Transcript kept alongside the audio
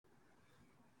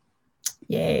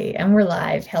Yay, and we're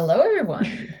live. Hello,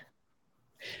 everyone.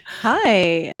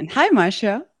 Hi, and hi,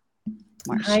 Marcia.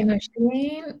 Hi, Marcia,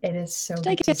 Nausheen. It is so did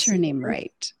I good to get your see name you.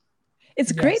 right?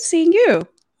 It's great Yes. seeing you.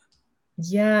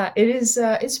 Yeah, it is.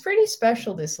 It's pretty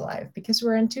special this live because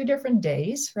we're in two different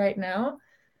days right now.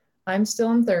 I'm still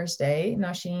on Thursday.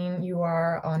 Nausheen, you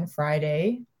are on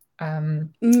Friday.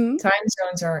 Um, Mhm. Time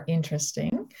zones are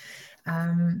interesting.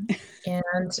 Um,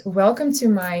 and welcome to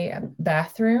my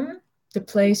bathroom, the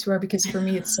place where, because for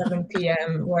me it's 7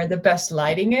 p.m., where the best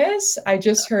lighting is. I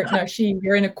just heard Nausheen,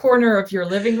 you're in a corner of your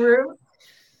living room.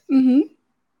 Mhm.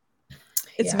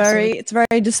 It's Yeah, so very, it's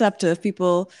very deceptive.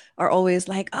 People are always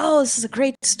like, "Oh, this is a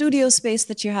great studio space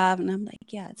that you have," and I'm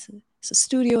like, "Yeah, it's a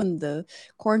studio in the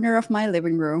corner of my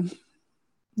living room."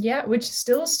 yeah, which is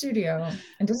still a studio,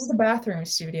 and this is the bathroom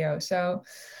studio. So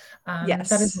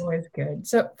that is Yes. always good.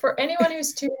 So for anyone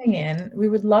who's tuning in, we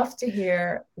would love to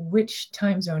hear which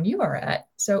time zone you are at.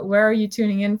 So where are you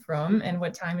tuning in from, and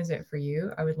what time is it for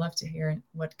you? I would love to hear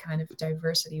what kind of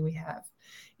diversity we have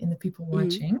in the people Mhm.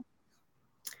 watching,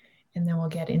 and then we'll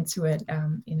get into it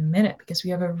in a minute because we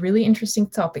have a really interesting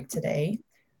topic today.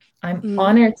 I'm Mhm.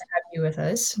 honored to have you with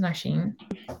us, Nausheen.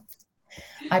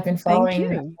 I've been Thank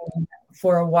following you.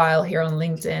 for a while here on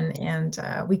LinkedIn,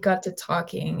 and we got to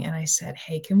talking, and I said,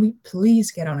 "Hey, can we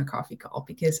please get on a coffee call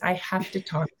because I have to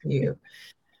talk to you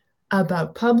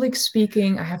about public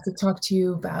speaking. I have to talk to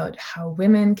you about how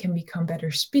women can become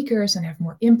better speakers and have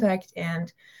more impact."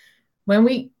 And when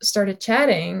we started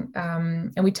chatting,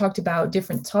 and we talked about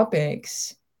different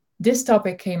topics, this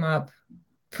topic came up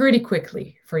pretty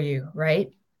quickly for you, right?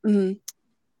 Mhm.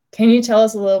 Can you tell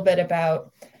us a little bit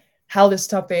about how this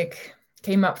topic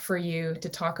came up for you to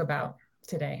talk about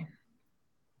today?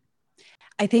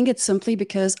 I think it's simply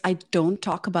because I don't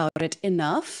talk about it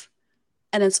enough,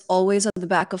 and it's always at the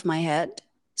back of my head.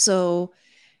 So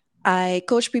I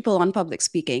coach people on public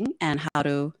speaking and how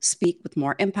to speak with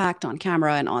more impact on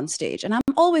camera and on stage. And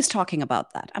I'm always talking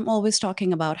about that. I'm always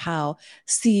talking about how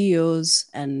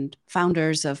CEOs and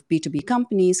founders of B2B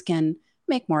companies can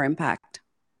make more impact.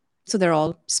 So they're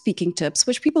all speaking tips,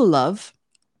 which people love.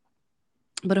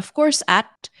 But of course,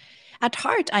 at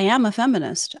heart, I am a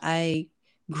feminist. I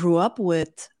grew up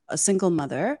with a single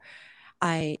mother.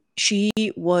 I She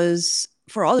was,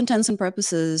 for all intents and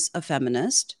purposes, a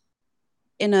feminist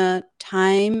in a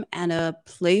time and a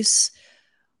place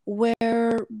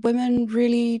where women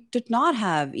really did not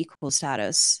have equal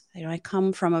status. I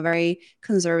come from a very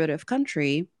conservative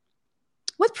country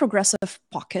with progressive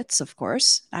pockets, of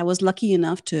course. I was lucky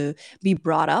enough to be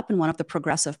brought up in one of the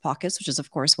progressive pockets, which is,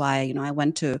 of course, why I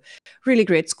went to really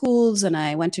great schools and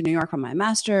I went to New York for my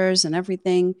master's and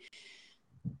everything.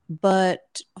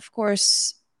 But of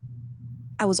course,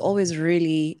 I was always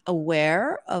really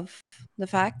aware of the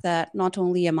fact that not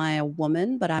only am I a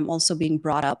woman, but I'm also being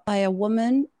brought up by a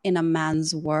woman in a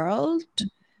man's world,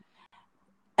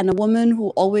 and a woman who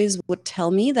always would tell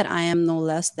me that I am no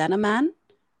less than a man.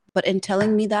 But in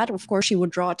telling me that, of course, she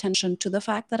would draw attention to the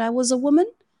fact that I was a woman.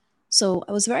 So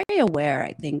I was very aware,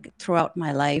 I think, throughout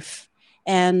my life.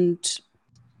 And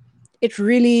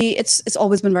it's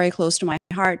always been very close to my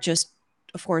heart, just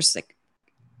of course, like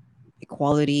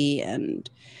equality and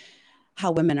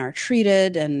how women are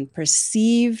treated and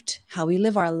perceived, how we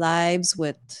live our lives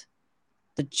with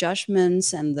the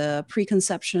judgments and the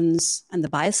preconceptions and the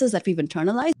biases that we've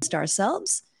internalized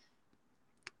ourselves.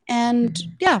 And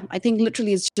Mhm. yeah, I think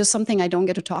literally it's just something I don't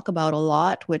get to talk about a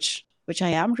lot, which I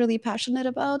am really passionate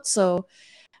about. So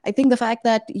I think the fact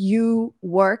that you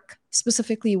work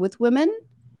specifically with women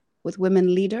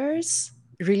leaders,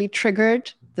 really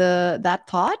triggered the that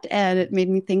thought, and it made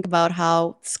me think about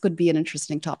how this could be an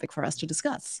interesting topic for us to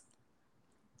discuss.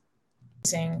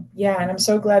 Amazing. Yeah, and I'm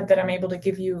so glad that I'm able to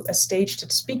give you a stage to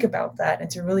speak about that and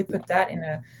to really put that in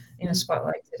a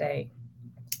spotlight today.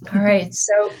 All right.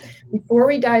 So before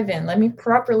we dive in, let me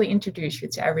properly introduce you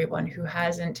to everyone who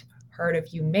hasn't heard of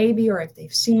you, maybe, or if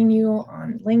they've seen you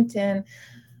on LinkedIn.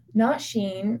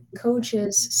 Nausheen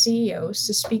coaches CEOs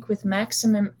to speak with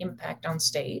maximum impact on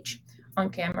stage,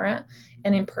 on camera,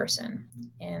 and in person.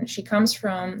 And she comes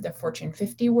from the Fortune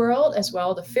 50 world as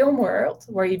well, the film world,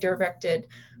 where you directed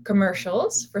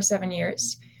commercials for 7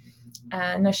 years.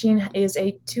 Nausheen is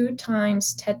a 2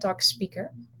 times TED Talk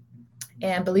speaker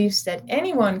and believes that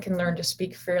anyone can learn to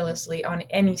speak fearlessly on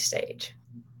any stage.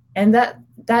 And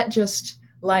that just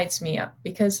lights me up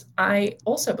because I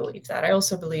also believe that. I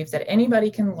also believe that anybody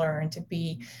can learn to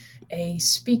be a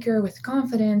speaker with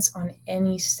confidence on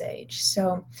any stage.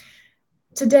 So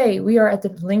today we are at the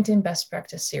LinkedIn Best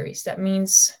Practice series. That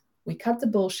means we cut the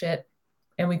bullshit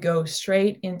and we go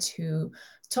straight into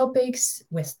topics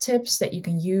with tips that you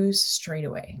can use straight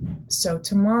away. So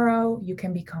tomorrow you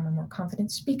can become a more confident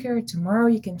speaker. Tomorrow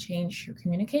you can change your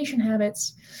communication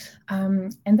habits.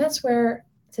 And that's where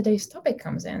today's topic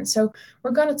comes in. So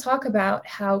we're going to talk about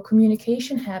how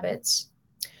communication habits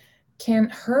can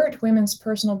hurt women's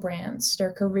personal brands,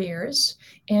 their careers,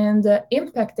 and the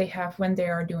impact they have when they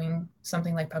are doing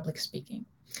something like public speaking.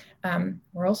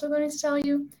 We're also going to tell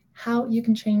you how you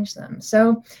can change them.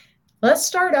 So let's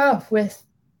start off with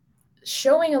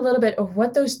showing a little bit of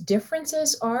what those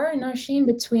differences are, Nausheen,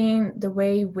 between the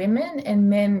way women and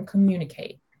men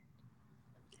communicate.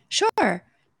 Sure.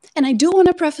 And I do want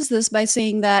to preface this by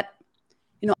saying that,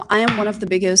 I am one of the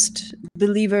biggest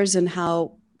believers in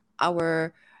how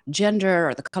our gender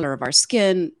or the color of our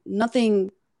skin,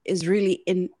 nothing is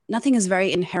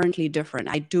very inherently different.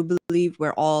 I do believe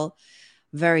we're all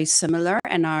very similar,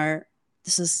 and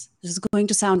this is going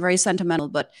to sound very sentimental,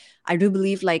 but I do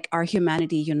believe like our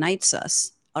humanity unites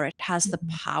us, or it has the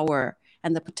power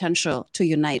and the potential to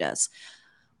unite us.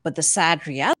 But the sad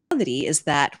reality is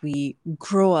that we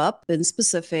grow up in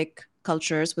specific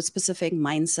cultures with specific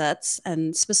mindsets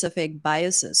and specific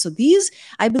biases. So these,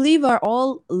 I believe, are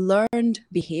all learned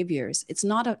behaviors. It's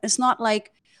not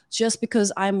like just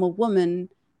because I'm a woman,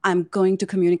 I'm going to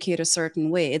communicate a certain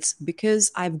way. It's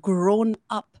because I've grown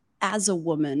up as a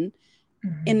woman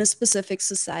Mm-hmm. in a specific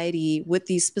society with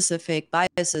these specific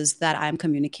biases that I'm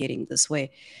communicating this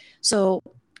way. So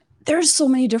there's so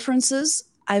many differences.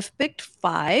 I've picked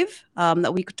five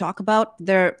that we could talk about.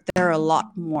 There are a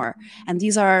lot more, and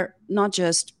these are not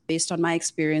just based on my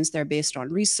experience. They're based on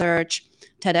research,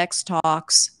 TEDx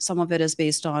talks. Some of it is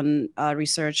based on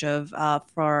research of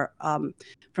for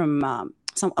from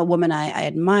a woman I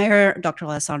admire, Dr.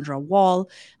 Alessandra Wall.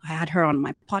 I had her on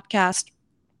my podcast.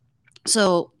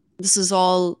 So this is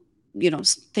all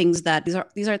things that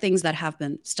these are things that have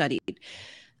been studied.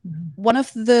 Mm-hmm. One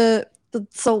of the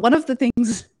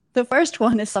things, the first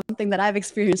one is something that I've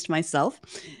experienced myself.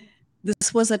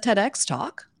 This was a TEDx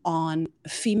talk on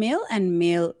female and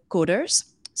male coders,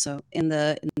 so in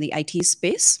the IT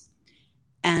space.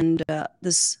 And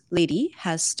this lady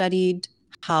has studied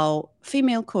how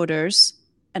female coders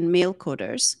and male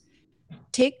coders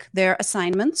take their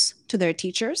assignments to their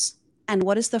teachers, and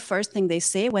what is the first thing they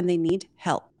say when they need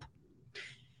help.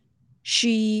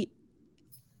 She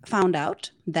found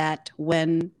out that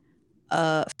when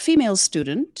a female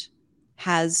student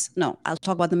I'll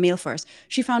talk about the male first.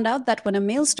 She found out that when a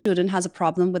male student has a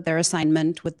problem with their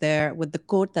assignment, with the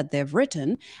code that they've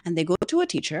written, and they go to a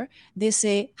teacher, they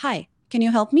say, "Hi, can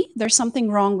you help me? There's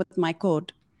something wrong with my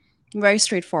code." Very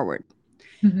straightforward.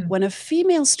 Mm-hmm. When a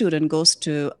female student goes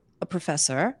to a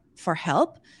professor for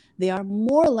help, they are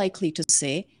more likely to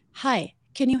say, "Hi,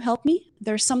 can you help me?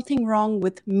 There's something wrong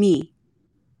with me.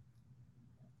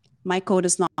 My code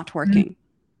is not working."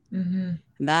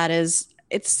 Mm-hmm. That is,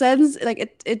 it sends like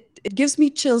it gives me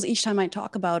chills each time I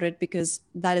talk about it, because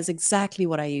that is exactly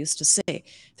what I used to say.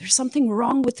 There's something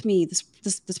wrong with me.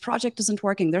 This project isn't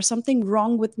working. There's something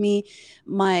wrong with me.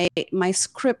 My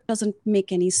script doesn't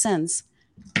make any sense.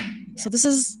 So this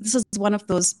is one of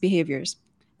those behaviors.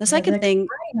 The Yeah, second like thing,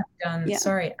 yeah,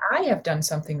 I have done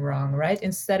something wrong, right?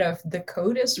 Instead of the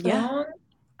code is yeah, wrong,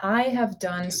 I have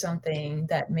done something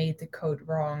that made the code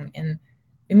wrong. And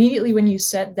immediately when you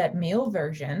said that male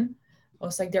version, I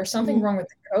was like, there's something mhm, wrong with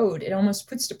the code. It almost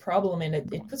puts the problem in it.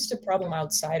 It puts the problem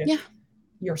outside of yeah,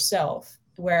 yourself,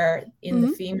 where in the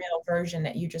mhm, female version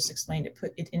that you just explained,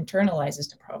 it internalizes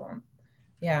the problem.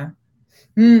 Yeah.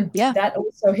 yeah, That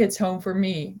also hits home for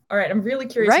me. All right. I'm really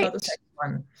curious about the right. second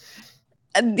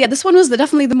one. Yeah, this one was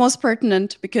definitely the most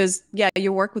pertinent because yeah,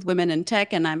 you work with women in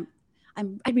tech, and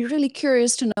I'd be really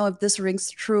curious to know if this rings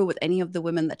true with any of the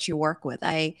women that you work with.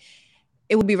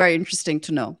 It would be very interesting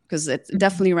to know because it Mhm.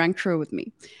 definitely rang true with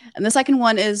me. And the second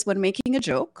one is when making a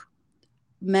joke,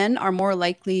 men are more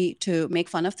likely to make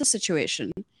fun of the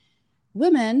situation.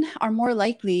 Women are more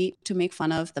likely to make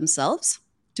fun of themselves,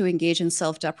 to engage in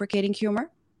self-deprecating humor.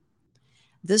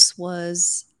 This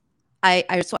was I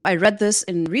read this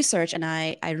in research, and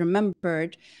I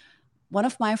remembered one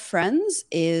of my friends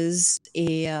is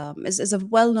a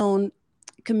well-known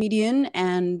comedian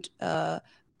and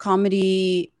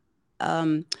comedy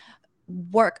um,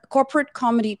 work corporate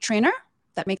comedy trainer.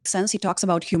 That makes sense. He talks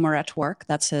about humor at work.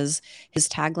 That's his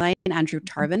tagline. Andrew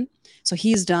Tarvin. So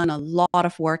he's done a lot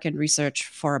of work and research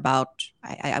for about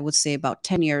I would say about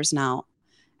 10 years now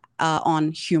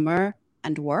on humor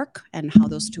and work and how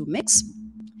those two mix.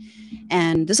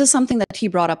 And this is something that he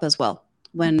brought up as well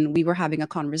when we were having a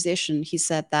conversation. He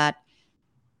said that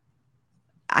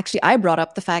actually, I brought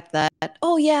up the fact that,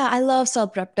 oh yeah, I love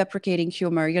self-deprecating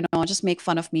humor, just make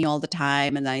fun of me all the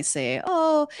time. And I say,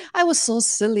 oh, I was so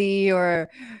silly, or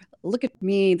look at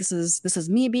me, this is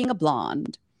me being a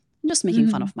blonde. I'm just making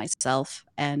fun Mhm. of myself.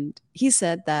 And he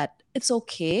said that it's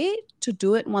okay to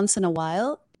do it once in a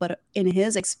while, but in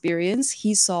his experience,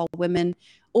 he saw women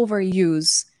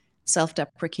overuse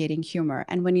self-deprecating humor.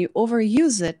 And when you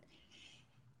overuse it,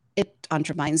 it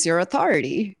undermines your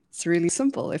authority. It's really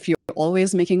simple. If you're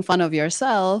always making fun of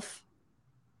yourself,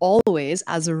 always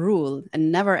as a rule,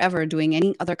 and never ever doing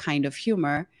any other kind of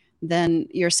humor, then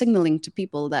you're signaling to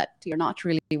people that you're not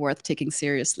really worth taking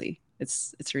seriously.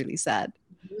 It's really sad.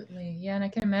 Absolutely. Yeah, and I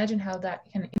can imagine how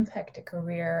that can impact a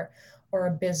career or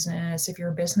a business if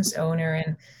you're a business owner,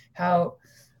 and how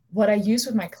what I use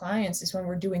with my clients is when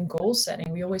we're doing goal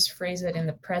setting, we always phrase it in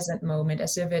the present moment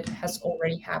as if it has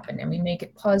already happened and we make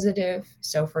it positive.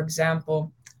 So, for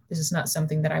example, this is not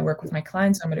something that I work with my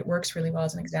clients on, but it works really well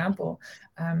as an example.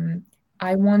 Um,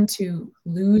 I want to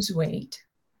lose weight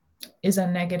is a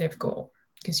negative goal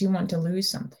because you want to lose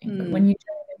something. But when Mm. you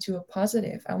turn it into a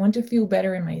positive, I want to feel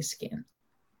better in my skin.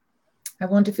 I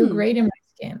want to feel Hmm. great in my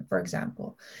skin, for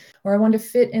example, or I want to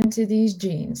fit into these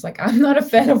jeans. Like I'm not a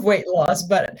fan of weight loss,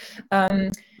 but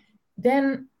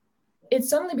then it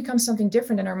suddenly becomes something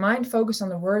different, and our mind focus on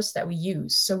the words that we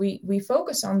use. So we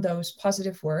focus on those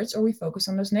positive words or we focus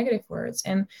on those negative words.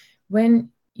 And when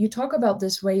you talk about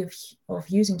this way of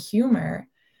using humor,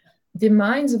 the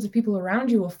minds of the people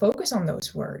around you will focus on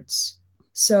those words.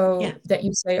 Yeah. So that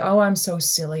you say, oh, I'm so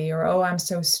silly, or oh, I'm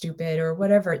so stupid, or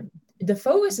whatever. The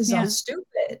focus is on Yeah.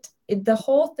 stupid. The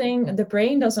whole thing, the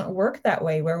brain doesn't work that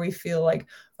way where we feel like,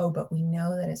 oh, but we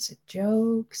know that it's a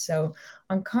joke. So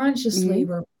unconsciously, Hmm.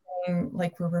 we're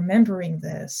like we're remembering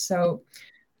this. So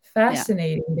Yeah.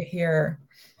 fascinating to hear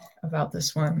about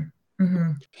this one.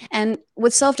 Mm-hmm. And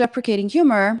with self-deprecating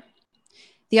humor,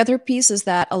 the other piece is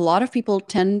that a lot of people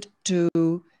tend to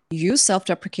use self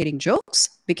deprecating jokes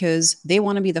because they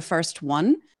want to be the first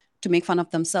one to make fun of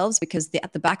themselves, because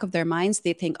at the back of their minds,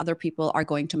 they think other people are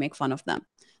going to make fun of them.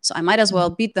 So I might as well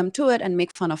beat them to it and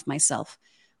make fun of myself,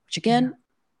 which Yeah. again,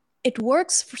 it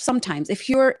works for sometimes. If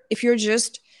you're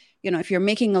just, if you're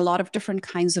making a lot of different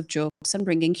kinds of jokes and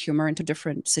bringing humor into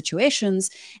different situations,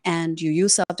 and you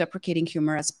use self-deprecating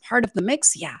humor as part of the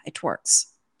mix, yeah, it works.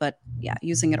 But yeah,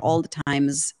 using it all the time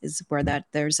is where that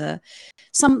there's a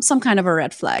some kind of a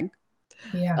red flag.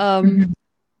 Yeah. um Mm-hmm.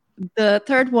 the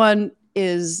third one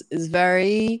is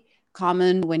very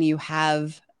common when you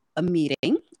have a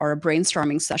meeting or a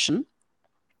brainstorming session.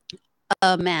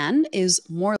 A man is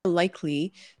more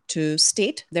likely to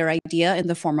state their idea in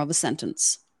the form of a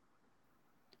sentence.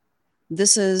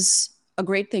 This is a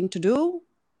great thing to do.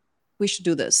 We should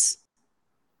do this.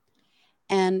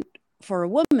 And for a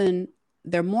woman,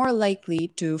 they're more likely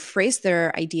to phrase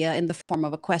their idea in the form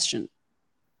of a question.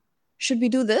 Should we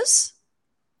do this?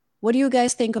 What do you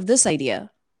guys think of this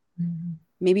idea? Mm-hmm.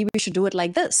 Maybe we should do it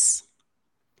like this.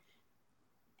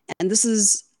 And this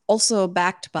is also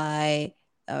backed by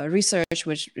research,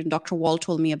 which Dr. Wall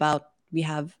told me about. We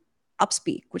have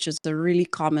upspeak, which is a really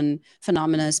common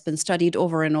phenomenon. It's been studied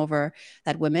over and over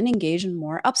that women engage in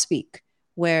more upspeak,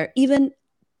 where even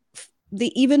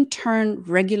they even turn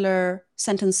regular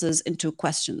sentences into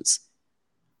questions,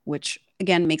 which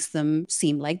again makes them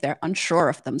seem like they're unsure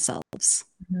of themselves.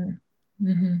 Mm-hmm.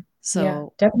 Mm-hmm. Yeah,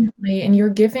 So, definitely. And you're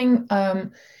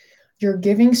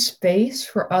giving space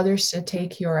for others to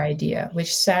take your idea,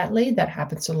 which sadly that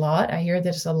happens a lot. I hear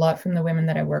this a lot from the women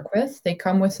that I work with. They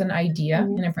come with an idea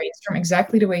mhm, in a brainstorm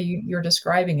exactly the way you're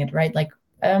describing it, right? Like,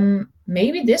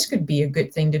 maybe this could be a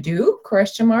good thing to do,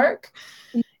 question mark.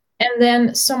 And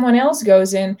then someone else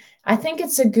goes in, I think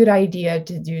it's a good idea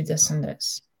to do this and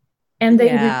this. And they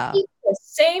yeah. repeat the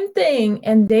same thing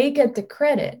and they get the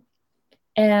credit.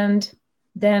 And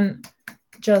then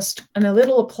just a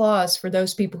little applause for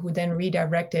those people who then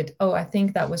redirected. Oh, I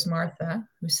think that was Martha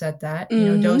who said that.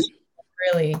 Hmm. Those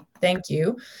really thank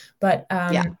you. But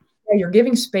Yeah. yeah, you're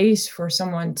giving space for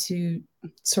someone to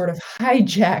sort of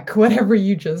hijack whatever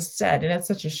you just said, and that's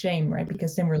such a shame, right?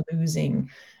 Because then we're losing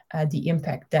the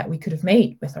impact that we could have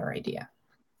made with our idea.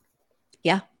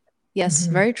 Yeah. Yes,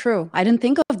 Mm-hmm. very true. I didn't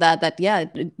think of that. That yeah,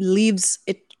 it leaves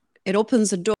it. It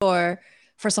opens a door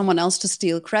for someone else to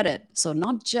steal credit. So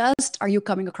not just are you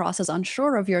coming across as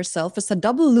unsure of yourself, it's a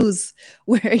double lose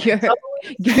where you're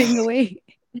giving away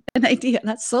an idea.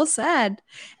 That's so sad.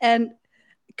 And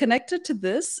connected to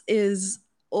this is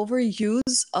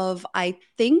overuse of I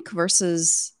think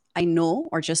versus I know,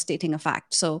 or just stating a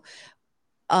fact. So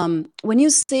when you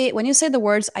say the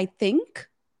words I think,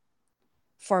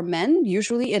 for men,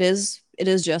 usually it is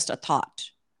just a thought.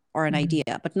 or an Mhm.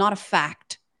 idea, but not a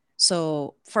fact.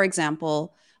 So, for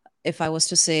example, if I was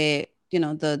to say,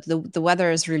 the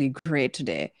weather is really great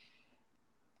today,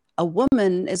 a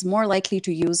woman is more likely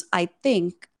to use I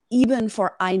think even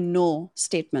for I know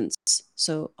statements.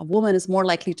 So a woman is more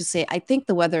likely to say, I think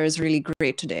the weather is really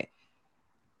great today,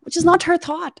 which is not her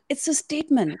thought. It's a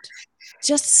statement.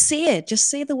 Just say it. Just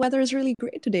say the weather is really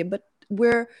great today. But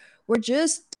we're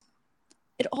just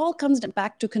it all comes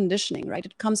back to conditioning, right?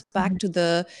 It comes back Mhm. to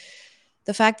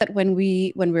the fact that when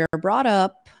we're brought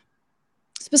up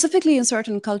specifically in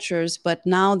certain cultures, but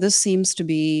now this seems to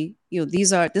be,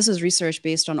 this is research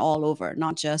based on all over,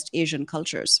 not just Asian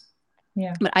cultures.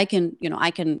 Yeah. But I can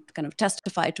kind of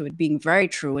testify to it being very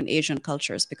true in Asian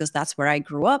cultures because that's where I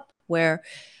grew up, where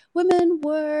women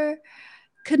were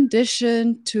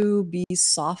conditioned to be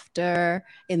softer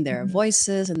in their Mhm.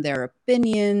 voices and their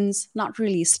opinions, not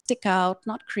really stick out,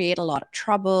 not create a lot of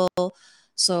trouble.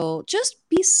 So just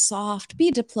be soft, be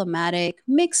diplomatic,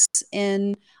 mix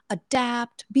in,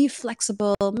 adapt, be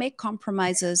flexible, make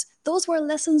compromises. Those were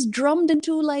lessons drummed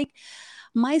into like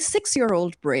my 6-year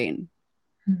old brain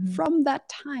Mhm. from that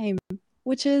time,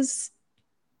 which is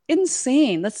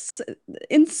insane. That's an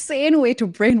insane way to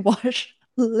brainwash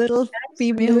little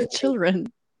female Absolutely.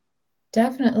 children.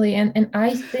 Definitely. And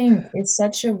I think it's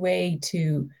such a way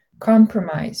to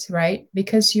compromise, right?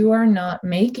 Because you are not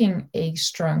making a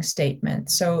strong statement.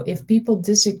 So if people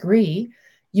disagree,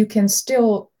 you can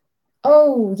still,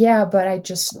 oh, yeah, but I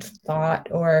just thought,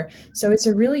 or so it's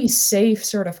a really safe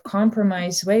sort of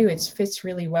compromise way, which fits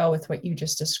really well with what you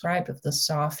just described of the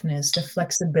softness, the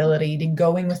flexibility, the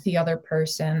going with the other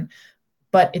person,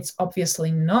 but it's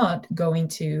obviously not going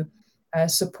to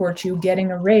support you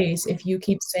getting a raise if you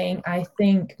keep saying I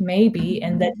think maybe,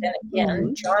 and then again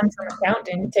Mm. John from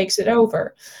accounting takes it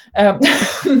over, um,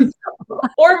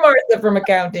 or Martha from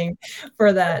accounting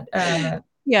for that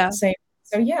Yeah. same.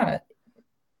 So yeah,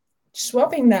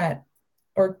 swapping that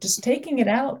or just taking it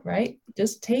out, right?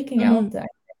 Just taking out Mm. that,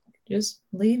 just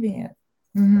leaving it.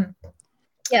 Mhm.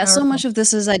 Yeah, so Powerful. much of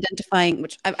this is identifying,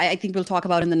 which I think we'll talk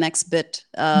about in the next bit.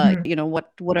 Mhm.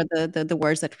 What are the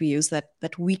words that we use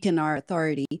that weaken our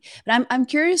authority? But I'm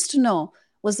curious to know,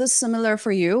 was this similar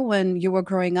for you when you were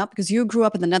growing up? Because you grew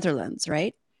up in the Netherlands,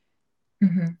 right?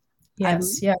 Mhm.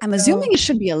 Yes, yeah. I'm assuming So it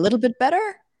should be a little bit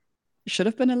better. It should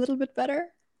have been a little bit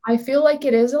better. I feel like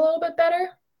it is a little bit better.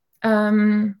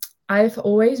 Um, I've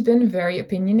always been very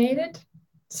opinionated.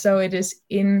 So it is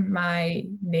in my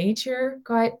nature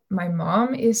quite, my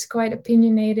mom is quite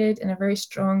opinionated and a very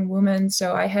strong woman.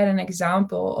 So I had an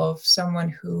example of someone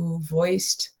who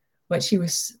voiced what she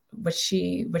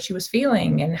was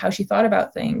feeling and how she thought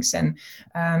about things. And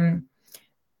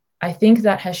I think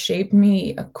that has shaped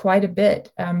me quite a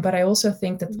bit. But I also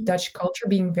think that the Mhm. Dutch culture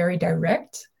being very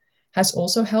direct has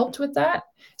also helped with that.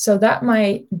 So that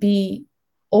might be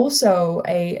also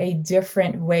a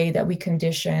different way that we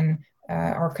condition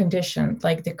are conditioned.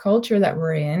 Like the culture that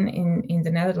we're in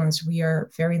the Netherlands, we are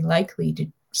very likely to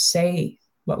say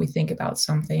what we think about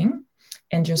something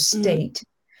and just Mm. state.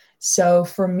 So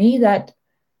for me, that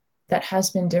has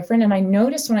been different. And I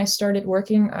noticed when I started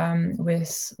working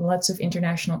with lots of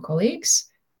international colleagues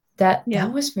that Yeah.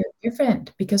 that was very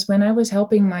different because when I was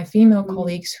helping my female Mm.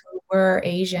 colleagues who were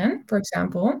Asian, for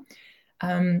example,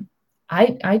 um,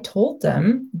 I told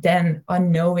them then,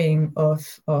 unknowing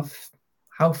of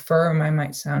how firm I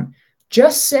might sound,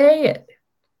 just say it,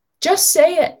 just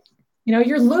say it.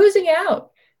 You're losing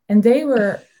out. And they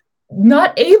were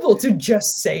not able to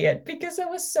just say it because it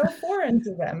was so foreign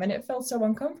to them and it felt so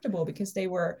uncomfortable because they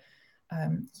were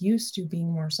used to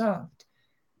being more soft.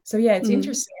 So yeah, it's Mm.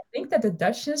 interesting. I think that the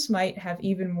Dutchness might have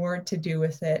even more to do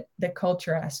with it, the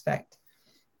culture aspect.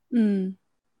 Mm.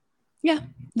 Yeah,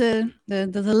 the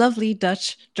lovely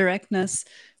Dutch directness,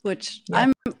 which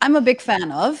Yeah, I'm a big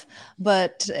fan of,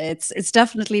 but it's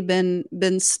definitely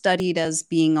been studied as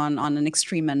being on an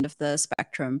extreme end of the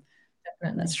spectrum.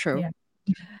 That's definitely. true.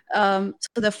 Yeah.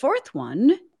 So the fourth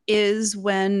one is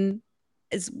men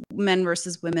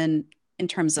versus women in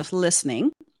terms of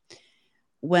listening.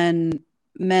 When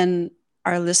men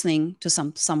are listening to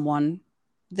someone,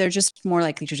 they're just more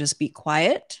likely to just be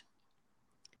quiet,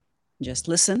 just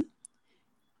listen,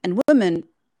 and women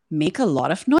make a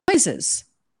lot of noises.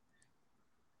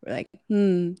 We're like,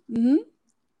 huh,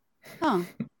 huh,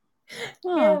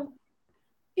 Yeah.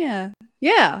 yeah,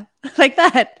 yeah, like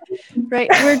that, right?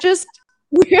 We're.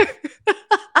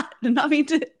 I did not mean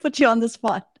to put you on the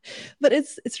spot, but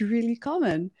it's really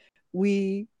common.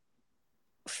 We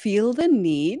feel the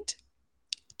need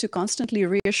to constantly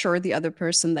reassure the other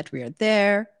person that we are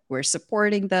there, we're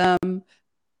supporting them,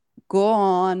 go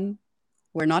on,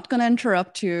 we're not going to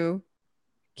interrupt you.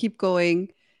 keep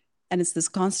going. And it's this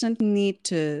constant need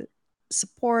to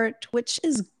support, which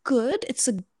is good. It's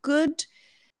a good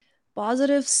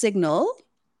positive signal.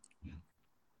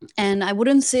 And I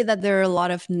wouldn't say that there are a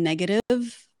lot of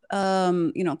negative,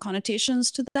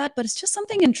 connotations to that, but it's just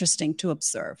something interesting to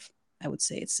observe. I would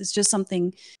say it's just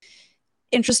something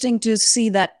interesting to see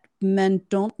that men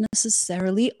don't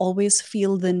necessarily always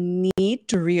feel the need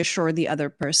to reassure the other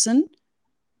person.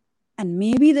 And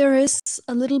maybe there is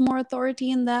a little more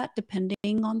authority in that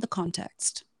depending on the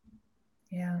context.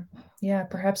 Yeah. Yeah.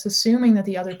 Perhaps assuming that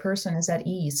the other person is at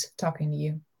ease talking to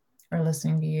you or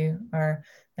listening to you, or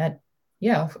that,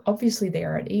 yeah, obviously they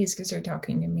are at ease because they're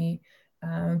talking to me.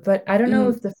 But I don't know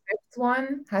Mm. if the fifth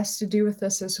one has to do with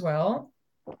this as well,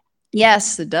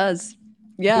 Yes, it does.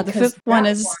 Yeah, the because fifth one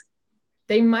is.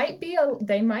 they might be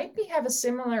have a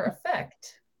similar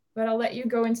effect. But I'll let you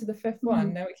go into the fifth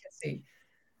one, Mhm. then we can see.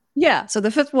 Yeah, so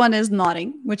the fifth one is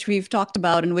nodding, which we've talked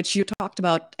about and which you talked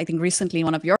about, I think, recently in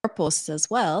one of your posts as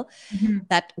well, Mhm.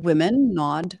 that women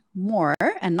nod more,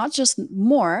 and not just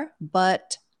more,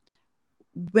 but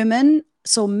women,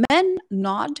 so men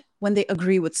nod when they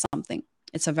agree with something.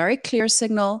 It's a very clear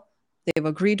signal. They've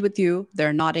agreed with you,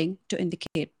 they're nodding to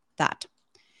indicate that.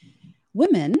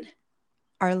 Women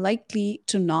are likely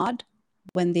to nod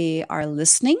when they are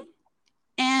listening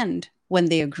and when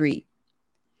they agree.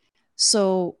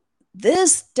 So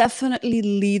this definitely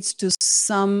leads to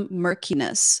some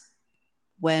murkiness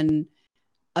when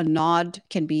a nod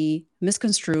can be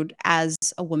misconstrued as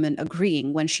a woman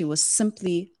agreeing when she was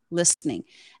simply listening.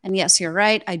 And yes, you're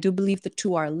right. I do believe the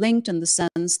two are linked in the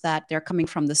sense that they're coming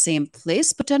from the same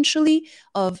place, potentially,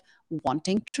 of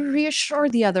wanting to reassure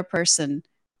the other person.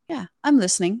 Yeah, I'm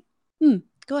listening.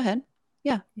 Go ahead.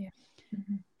 Yeah. Yeah.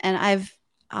 Mhm. And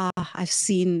I've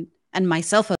seen, and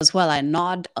myself as well, I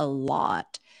nod a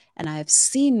lot, and I've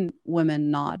seen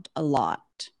women nod a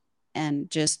lot, and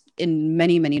just in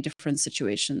many many different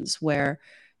situations where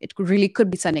it really could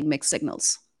be sending mixed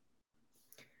signals.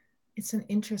 It's an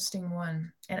interesting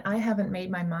one, and I haven't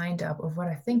made my mind up of what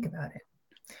I think about it.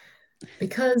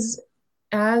 Because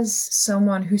as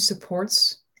someone who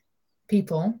supports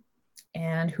people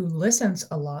and who listens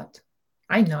a lot,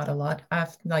 I nod a lot.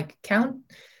 I've like count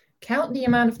the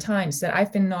amount of times that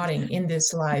I've been nodding in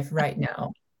this live right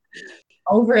now.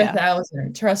 Over a Yeah.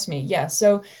 thousand, trust me. Yeah.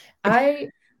 So I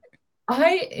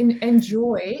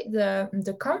enjoy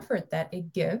the comfort that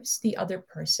it gives the other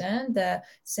person, the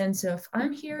sense of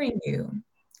I'm hearing you.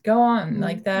 Go on,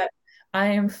 like Mm. that. I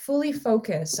am fully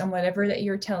focused on whatever that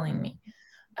you're telling me.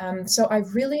 So I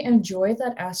really enjoy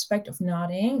that aspect of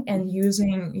nodding and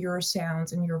using your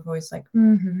sounds and your voice, like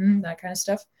that kind of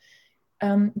stuff.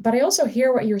 But I also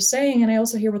hear what you're saying, and I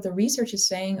also hear what the research is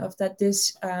saying of that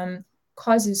this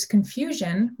causes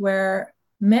confusion where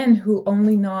men who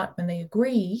only nod when they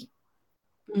agree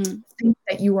Mm. think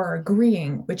that you are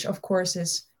agreeing, which of course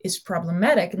is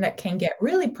problematic, and that can get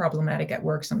really problematic at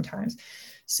work sometimes.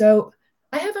 So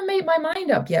I haven't made my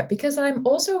mind up yet because I'm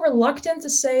also reluctant to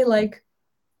say like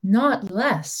not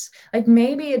less. Like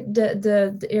maybe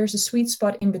there's a sweet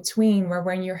spot in between where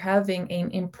when you're having an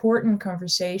important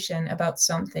conversation about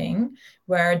something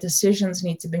where decisions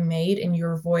need to be made and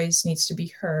your voice needs to be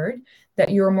heard,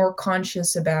 that you're more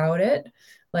conscious about it.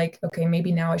 Like, okay,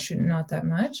 maybe now I shouldn't not that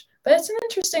much. But it's an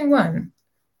interesting one.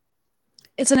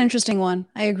 It's an interesting one.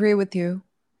 I agree with you.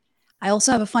 I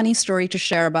also have a funny story to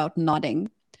share about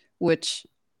nodding, which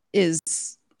is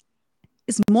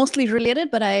is mostly related,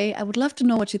 but I would love to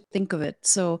know what you think of it.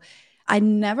 So I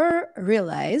never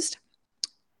realized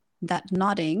that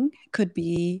nodding could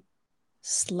be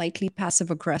slightly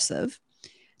passive aggressive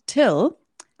till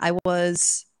I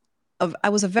was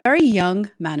a very young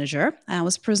manager, and I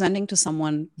was presenting to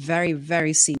someone very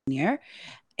very senior.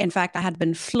 In fact, I had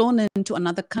been flown into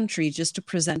another country just to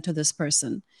present to this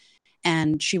person,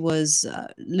 and she was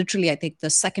literally, I think, the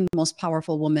second most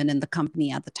powerful woman in the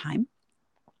company at the time.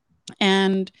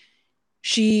 And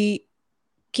she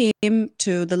came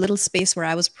to the little space where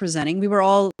I was presenting. We were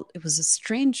all, it was a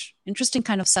strange, interesting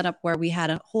kind of setup where we had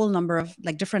a whole number of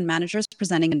like different managers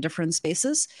presenting in different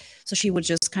spaces. So she would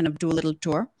just kind of do a little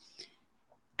tour.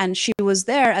 And she was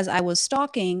there as I was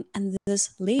talking, and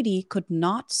this lady could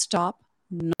not stop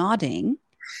nodding,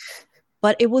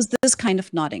 but it was this kind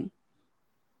of nodding.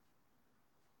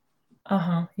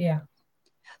 Uh-huh. Yeah.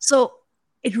 So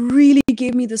it really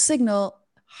gave me the signal,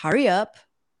 hurry up,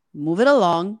 move it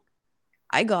along.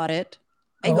 I got it.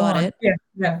 I Go got on. it. Yeah.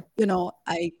 Yeah. You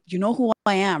know who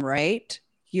I am, right?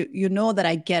 You know that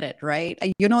I get it, right?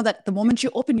 You know that the moment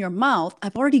you open your mouth,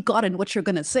 I've already gotten what you're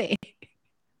gonna say.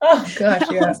 Oh And gosh,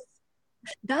 I yeah. was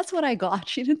That's what I got.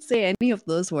 She didn't say any of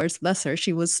those words. Bless her.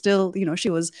 She was still, she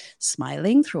was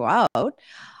smiling throughout.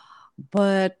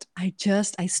 But I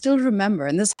still remember,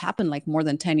 and this happened like more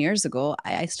than 10 years ago.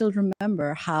 I still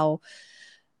remember how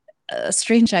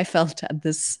strange I felt at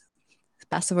this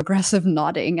passive aggressive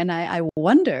nodding. And I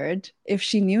wondered if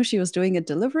she knew she was doing it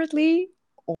deliberately,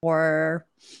 or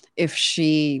if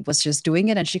she was just doing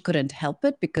it and she couldn't help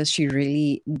it because she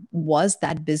really was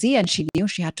that busy and she knew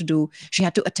she had to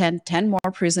attend 10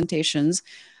 more presentations,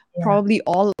 Yeah. probably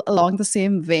all along the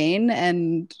same vein.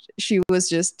 And she was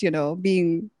just,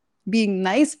 being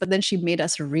nice, but then she made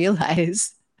us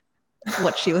realize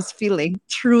what she was feeling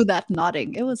through that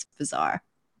nodding. It was bizarre.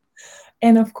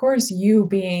 And of course, you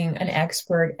being an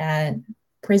expert at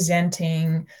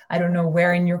presenting, I don't know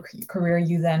where in your career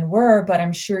you then were, but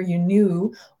I'm sure you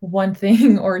knew one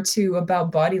thing or two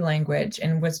about body language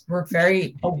and were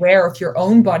very aware of your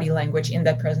own body language in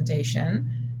that presentation.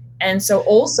 And so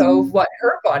also Mm. what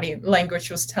her body language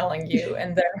was telling you,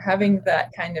 and they're having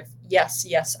that kind of, yes,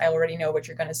 yes, I already know what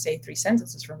you're going to say 3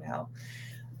 sentences from now.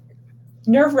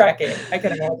 Nerve wracking, I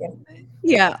can imagine.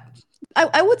 Yeah,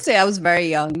 I would say I was very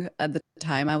young at the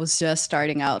time. I was just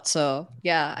starting out. So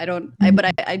yeah, I don't, I,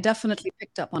 but I definitely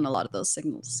picked up on a lot of those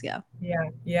signals. Yeah. Yeah,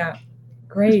 yeah.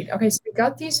 Great. Okay, so we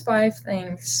got these five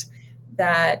things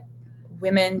that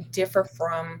women differ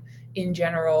from in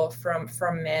general from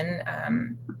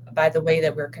men, by the way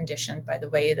that we're conditioned, by the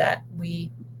way that we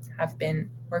have been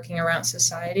working around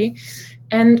society.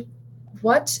 And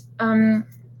what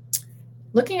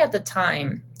looking at the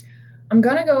time, I'm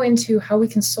going to go into how we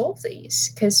can solve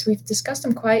these because we've discussed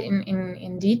them quite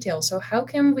in detail. So, how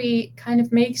can we kind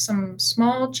of make some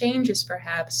small changes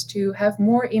perhaps to have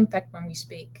more impact when we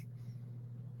speak?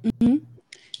 Mhm.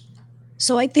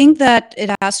 So I think that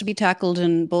it has to be tackled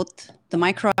in both the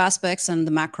micro aspects and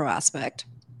the macro aspect.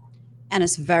 And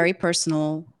it's very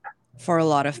personal for a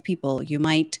lot of people. You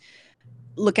might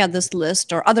look at this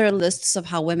list or other lists of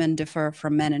how women differ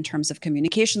from men in terms of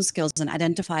communication skills and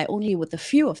identify only with a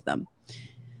few of them.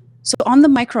 So, on the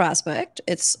micro aspect,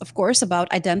 it's of course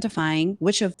about identifying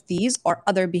which of these or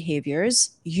other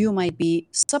behaviors you might be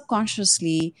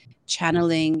subconsciously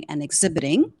channeling and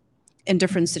exhibiting in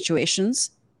different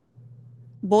situations,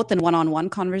 both in one on one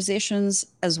conversations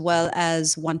as well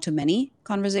as one to many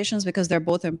conversations, because they're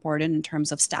both important in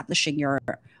terms of establishing your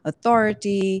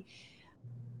authority,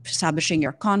 establishing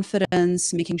your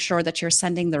confidence, making sure that you're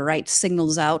sending the right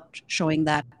signals out, showing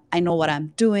that I know what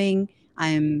I'm doing.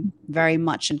 I'm very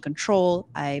much in control.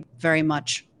 I very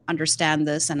much understand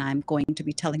this, and I'm going to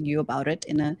be telling you about it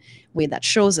in a way that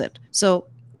shows it. So,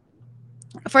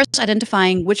 first,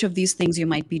 identifying which of these things you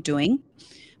might be doing.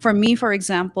 For me, for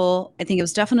example, I think it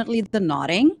was definitely the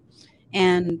nodding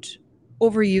and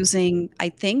overusing, I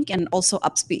think, and also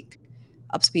upspeak,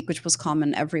 which was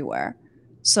common everywhere.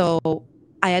 So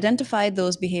I identified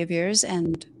those behaviors,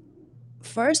 and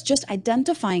first, just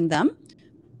identifying them,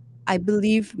 I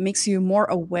believe, makes you more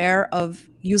aware of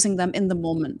using them in the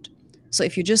moment. So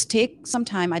if you just take some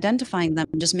time identifying them,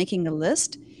 just making a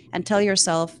list, and tell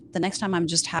yourself the next time I'm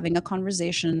just having a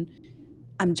conversation,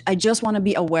 I just want to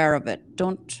be aware of it.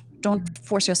 Don't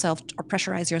force yourself or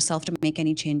pressurize yourself to make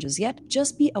any changes yet.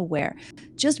 Just be aware.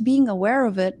 Just being aware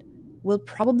of it will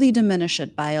probably diminish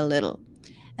it by a little.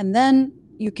 And then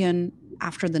you can,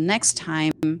 after the next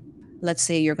time, let's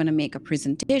say you're going to make a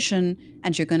presentation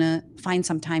and you're going to find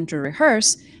some time to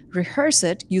rehearse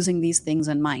it using these things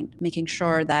in mind, making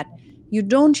sure that you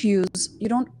don't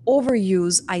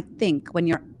overuse I think when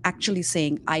you're actually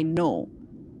saying I know.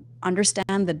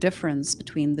 Understand the difference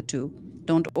between the two.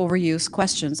 Don't overuse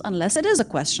questions unless it is a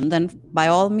question, then by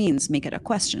all means make it a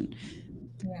question.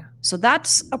 Yeah. So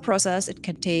that's a process. It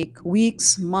can take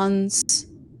weeks, months,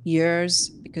 years,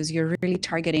 because you're really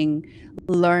targeting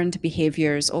learned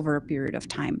behaviors over a period of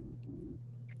time.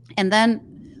 And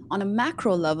then on a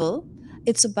macro level,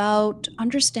 it's about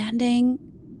understanding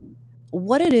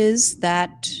what it is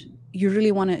that you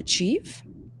really want to achieve,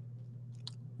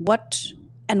 what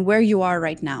and where you are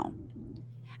right now.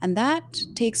 And that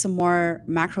takes a more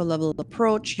macro level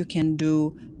approach. You can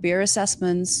do peer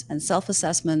assessments and self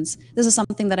assessments. This is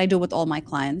something that I do with all my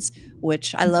clients,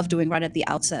 which I love doing right at the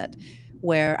outset,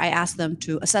 where I ask them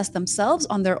to assess themselves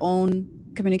on their own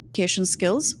communication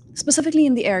skills, specifically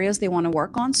in the areas they want to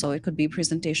work on. So it could be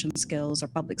presentation skills or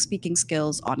public speaking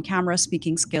skills, on camera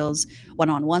speaking skills, one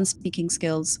on one speaking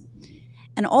skills.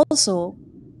 And also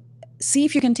see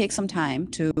if you can take some time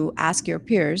to ask your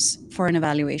peers for an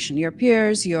evaluation. Your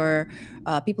peers, your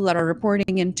people that are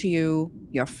reporting into you,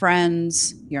 your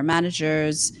friends, your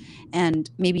managers, and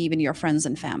maybe even your friends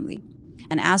and family,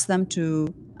 and ask them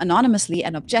to anonymously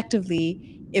and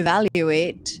objectively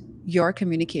evaluate your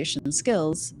communication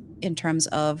skills in terms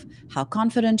of how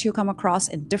confident you come across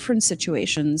in different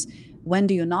situations. When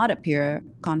do you not appear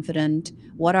confident?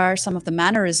 What are some of the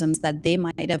mannerisms that they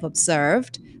might have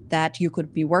observed that you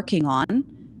could be working on?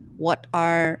 What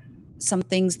are some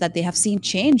things that they have seen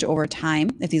change over time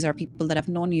if these are people that have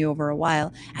known you over a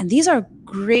while? And this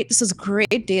is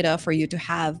great data for you to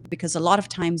have, because a lot of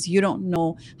times you don't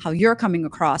know how you're coming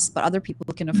across, but other people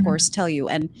can of course Mhm. tell you.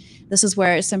 And this is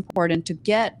where it's important to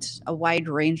get a wide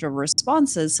range of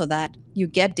responses so that you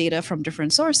get data from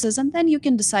different sources, and then you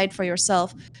can decide for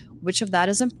yourself which of that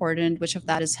is important, which of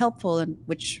that is helpful, and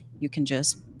which you can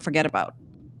just forget about.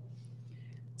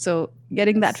 So,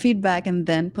 getting that Yes. feedback and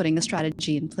then putting a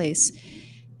strategy in place.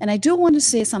 And I do want to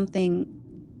say something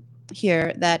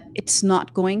here, that it's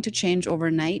not going to change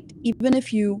overnight. Even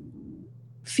if you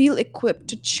feel equipped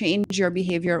to change your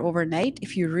behavior overnight,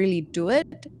 if you really do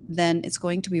it, then it's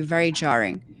going to be very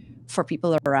jarring for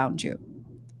people around you.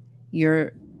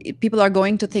 You're People are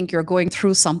going to think you're going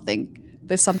through something.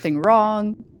 There's something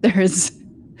wrong. There's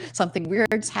something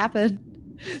weird's happened.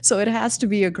 So it has to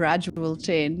be a gradual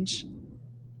change.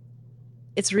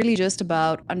 It's really just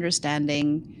about understanding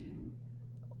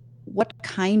what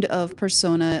kind of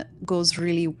persona goes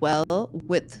really well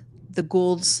with the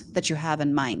goals that you have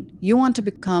in mind. You want to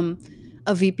become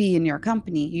a VP in your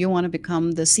company, you want to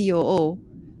become the COO.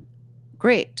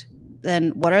 Great. Then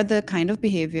what are the kind of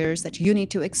behaviors that you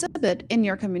need to exhibit in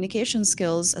your communication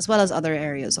skills, as well as other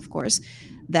areas, of course,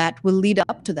 that will lead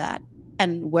up to that?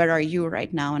 And where are you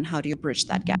right now, and how do you bridge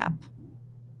that gap? Mhm.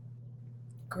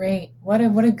 Great. What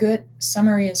a good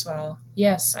summary as well.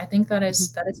 Yes, I think that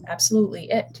is absolutely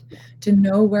it. To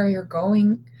know where you're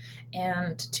going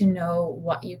and to know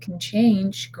what you can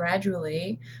change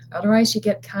gradually. Otherwise you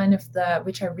get kind of the,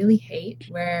 which I really hate,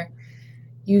 where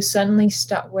you suddenly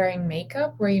stop wearing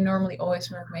makeup where you normally always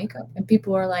wear makeup and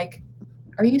people are like,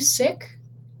 "Are you sick?"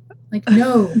 Like,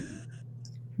 "No.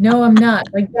 No, I'm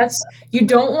not." Like, that's, you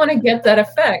don't wanna get that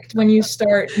effect when you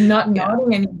start not Yeah.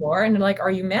 nodding anymore and they're like,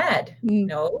 "Are you mad?" Mm.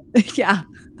 "No, Yeah.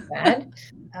 mad."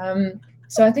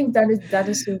 So I think that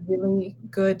is a really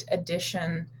good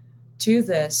addition to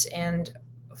this, and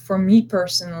for me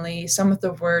personally, some of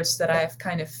the words that I've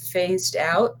kind of phased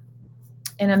out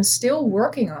and I'm still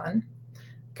working on,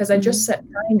 because I just Mm. said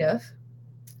kind of,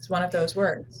 is one of those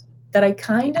words that I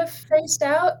kind of phased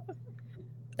out,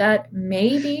 that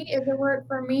maybe is a word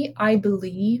for me. I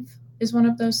believe is one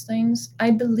of those things.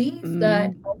 I believe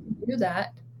that Mm. I can do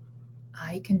that.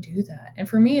 I can do that. And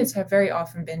for me, it's have very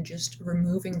often been just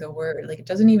removing the word. Like, it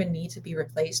doesn't even need to be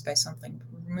replaced by something.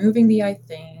 Removing the I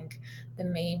think, the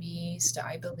maybes, the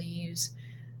I believes,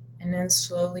 and then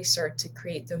slowly start to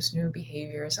create those new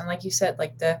behaviors. And like you said,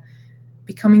 like the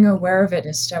becoming aware of it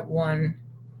is step one,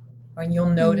 when you'll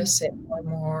Mm. notice it more and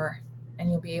more, and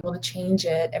you'll be able to change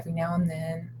it every now and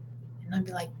then. And I'll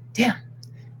be like, damn,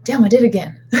 I did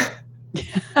again. And it's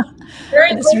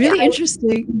Currently, really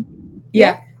interesting.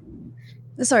 Yeah.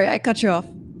 yeah, Sorry, I cut you off.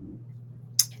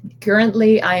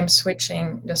 currently I am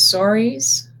switching the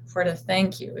sorries for the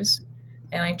thank yous.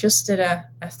 And I just did a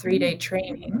 3 day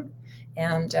training,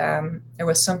 and there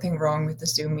was something wrong with the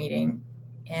Zoom meeting.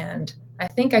 And I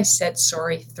think I said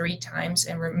sorry 3 times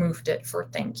and removed it for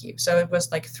thank you. So it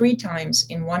was like 3 times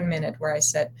in 1 minute where I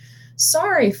said,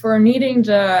 sorry for needing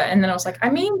to, and then I was like, I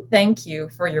mean, thank you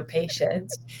for your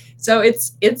patience. So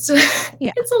it's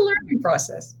Yeah. it's a learning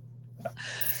process.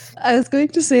 I was going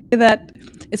to say that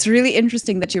it's really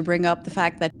interesting that you bring up the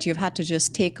fact that you've had to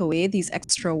just take away these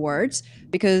extra words,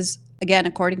 because, again,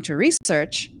 according to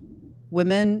research,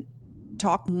 women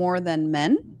talk more than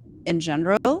men in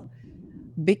general,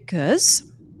 because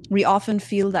we often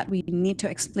feel that we need to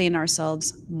explain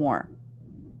ourselves more.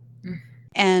 Mm,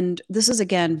 And this is,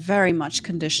 again, very much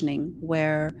conditioning,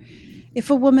 where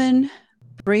if a woman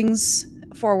brings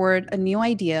forward a new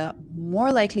idea,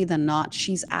 more likely than not,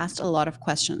 she's asked a lot of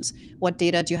questions. What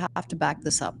data do you have to back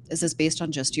this up? Is this based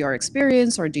on just your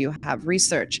experience, or do you have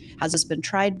research? Has this been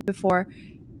tried before?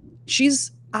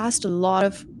 She's asked a lot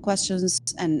of questions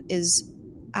and is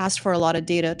asked for a lot of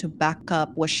data to back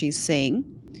up what she's saying.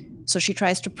 So she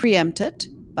tries to preempt it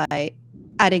by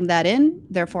adding that in,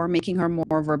 therefore making her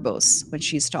more verbose when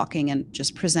she's talking and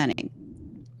just presenting.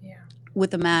 yeah.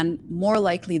 With a man, more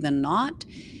likely than not,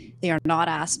 they are not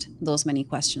asked those many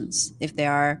questions. If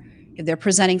they're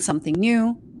presenting something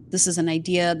new, this is an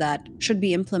idea that should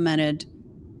be implemented,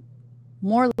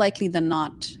 more likely than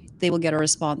not, they will get a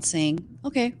response saying,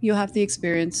 okay, you have the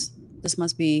experience, this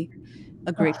must be a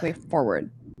Oh, great way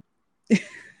forward.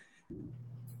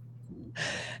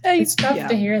 it's tough Yeah.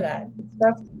 to hear that. It's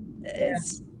tough. Yeah.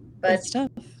 Good but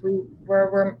stuff.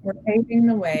 we're paving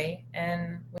the way,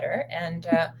 and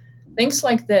things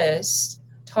like this,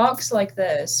 talks like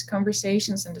this,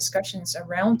 conversations and discussions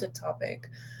around the topic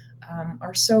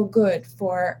are so good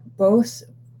for both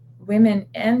women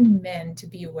and men to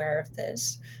be aware of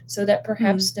this, so that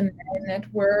perhaps Mm, the men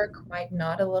at work might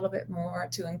nod a little bit more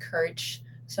to encourage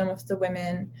some of the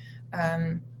women,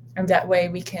 um, and that way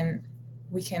we can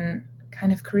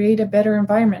kind of create a better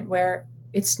environment where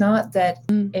it's not that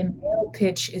mm, a male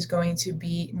pitch is going to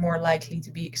be more likely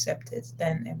to be accepted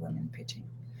than a woman pitching.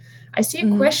 I see a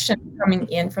mm. question coming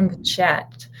in from the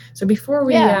chat. So before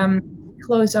we Yeah.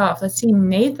 close off, let's see,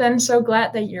 Nathan, so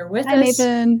glad that you're with Hi, us.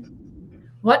 Nathan.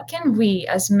 What can we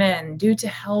as men do to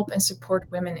help and support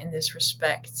women in this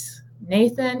respect?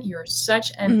 Nathan, you're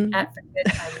such an Mm. advocate.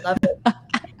 I love it.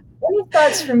 Any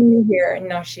thoughts from you here,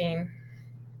 Nausheen?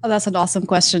 Oh, that's an awesome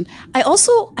question. I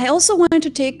also wanted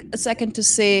to take a second to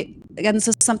say again, this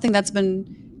is something that's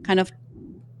been kind of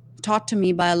taught to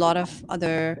me by a lot of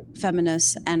other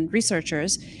feminists and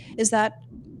researchers, is that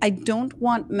I don't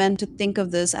want men to think of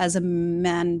this as a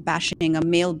man bashing, a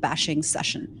male bashing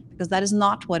session, because that is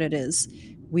not what it is.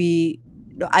 We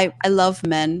I love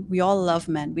men. We all love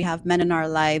men. We have men in our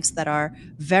lives that are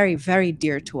very, very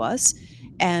dear to us.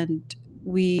 And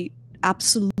we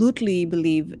absolutely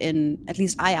believe in, at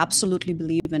least I absolutely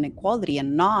believe in equality,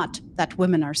 and not that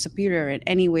women are superior in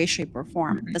any way, shape, or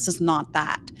form. This is not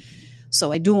that.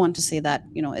 So I do want to say that,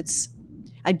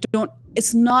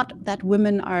 it's not that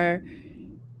women are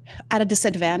at a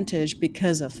disadvantage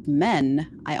because of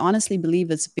men. I honestly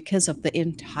believe it's because of the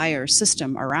entire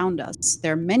system around us.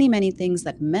 There are many, many things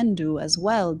that men do as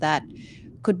well that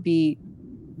could be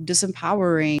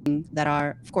disempowering, that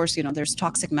are, of course, there's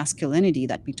toxic masculinity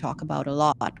that we talk about a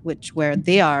lot, which where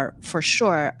they are for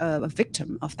sure a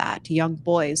victim of that. Young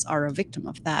boys are a victim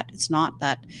of that. It's not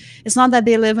that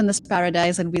they live in this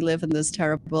paradise and we live in this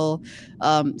terrible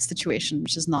situation,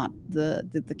 which is not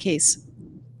the case.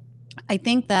 I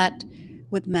think that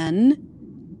with men,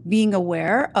 being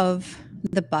aware of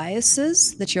the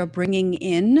biases that you're bringing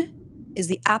in is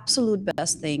the absolute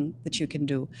best thing that you can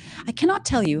do. I cannot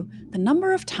tell you the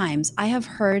number of times I have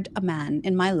heard a man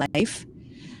in my life,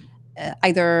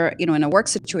 either in a work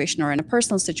situation or in a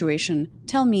personal situation,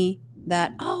 tell me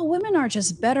that, oh, women are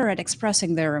just better at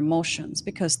expressing their emotions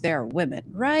because they're women,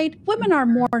 right? Women are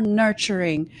more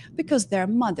nurturing because they're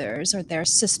mothers or they're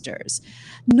sisters.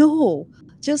 No,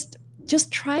 just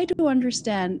just try to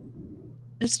understand,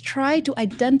 just try to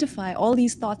identify all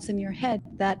these thoughts in your head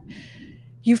that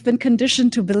you've been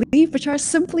conditioned to believe, which are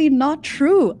simply not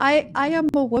true. I am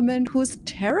a woman who's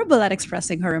terrible at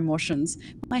expressing her emotions.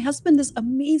 My husband is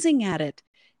amazing at it.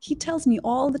 He tells me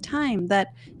all the time that,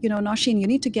 Nausheen, you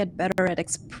need to get better at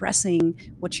expressing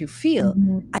what you feel.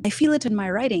 Mhm. I feel it in my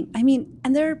writing. I mean,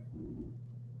 and they're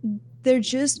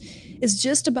just it's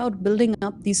just about building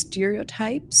up these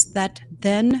stereotypes that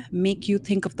then make you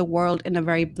think of the world in a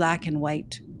very black and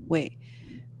white way,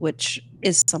 which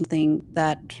is something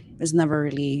that is never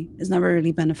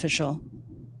really beneficial.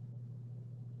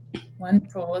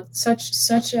 Wonderful. It's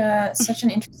such an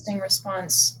interesting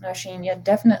response, Nasheen. Yeah,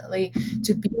 definitely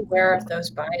to be aware of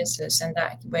those biases and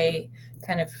that way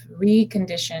kind of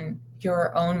recondition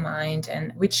your own mind,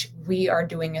 and which we are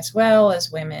doing as well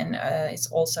as women. It's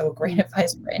also a great Mm,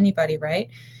 advice for anybody, right?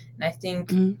 And I think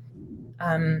mm,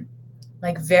 um,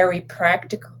 like very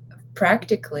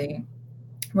practically,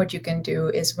 what you can do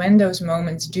is when those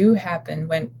moments do happen,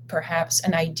 when perhaps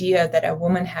an idea that a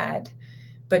woman had,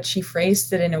 but she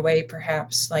phrased it in a way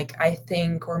perhaps like I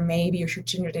think, or maybe, or she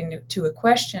turned it into a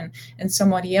question, and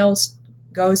somebody else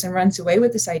goes and runs away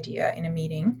with this idea in a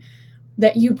meeting,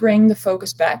 that you bring the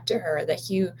focus back to her, that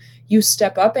you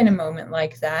step up in a moment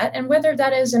like that. And whether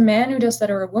that is a man who does that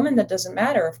or a woman, that doesn't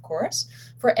matter, of course,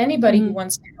 for anybody who mhm,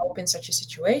 wants to help in such a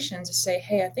situation, to say,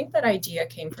 hey, I think that idea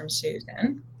came from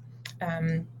Susan,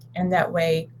 um, and that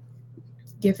way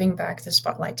giving back the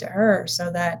spotlight to her, so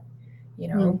that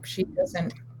mm. she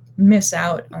doesn't miss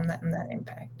out on that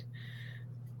impact.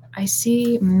 I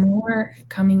see more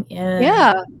coming in.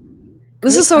 Yeah,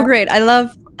 this is Great so question. great.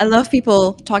 I love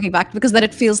people talking back, because then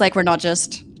it feels like we're not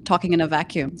just talking in a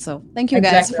vacuum. So thank you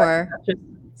guys Exactly, like for we're not just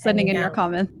sending hanging in your out.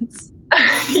 comments.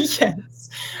 Yes.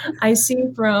 I see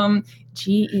from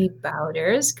GE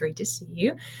Bowders. Great to see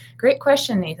you. Great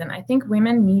question, Nathan. I think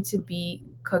women need to be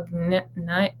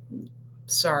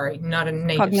sorry, not a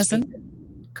native Cognizant. speaker.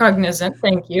 Cognizant,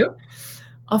 thank you,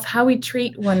 of how we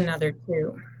treat one another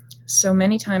too. So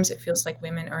many times it feels like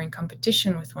women are in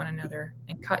competition with one another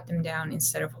and cut them down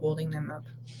instead of holding them up.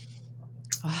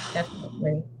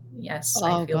 Definitely. Yes,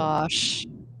 I Oh feel gosh.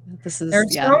 This is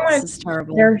there's so yeah, this much is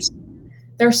terrible. there's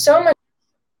there's so much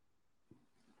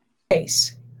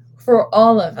space for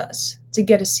all of us to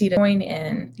get a seat, join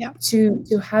in, Yeah. to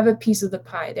have a piece of the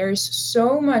pie. There's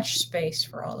so much space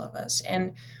for all of us.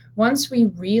 And once we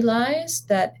realize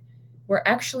that we're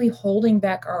actually holding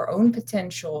back our own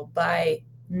potential by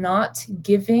not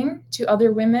giving to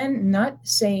other women, not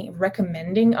saying,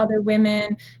 recommending other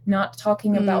women, not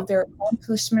talking about Mm, their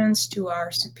accomplishments to our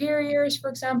superiors,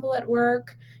 for example, at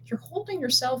work, you're holding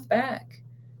yourself back,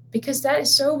 because that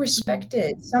is so mm,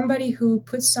 respected. Somebody who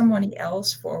puts somebody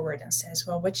else forward and says,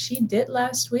 well, what she did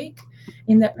last week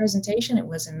in that presentation, it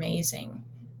was amazing.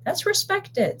 That's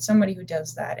respected, somebody who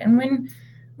does that. And yeah.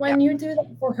 when you do that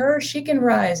for her, she can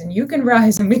rise and you can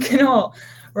rise and we can all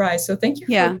rise. So thank you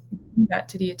for Yeah. bringing that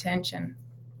to the attention.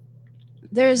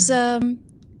 There's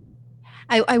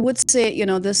I would say,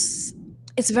 this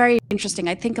it's very interesting.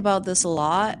 I think about this a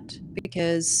lot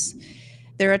because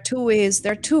there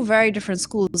are two very different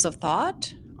schools of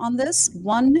thought on this.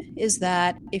 One is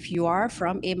that if you are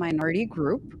from a minority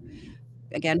group,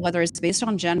 again, whether it's based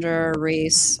on gender,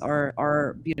 race, or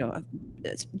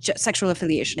sexual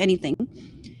affiliation, anything,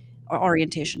 or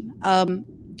orientation,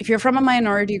 if you're from a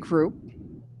minority group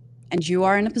and you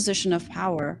are in a position of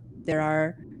power,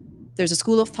 there's a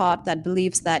school of thought that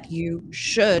believes that you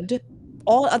should,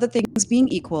 all other things being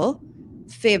equal,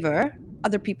 favor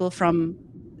other people from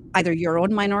either your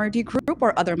own minority group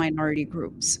or other minority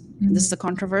groups. And this is a Mm-hmm.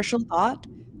 controversial thought,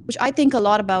 which I think a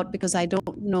lot about because I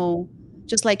don't know,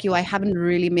 just like you, I haven't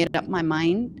really made up my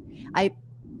mind. I,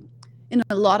 in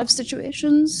a lot of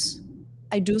situations,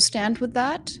 I do stand with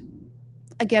that.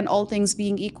 Again, all things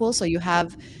being equal. So you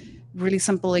have really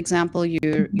simple example,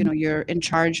 you're in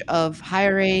charge of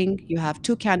hiring, you have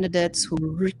two candidates who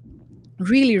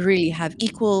really, really have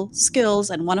equal skills,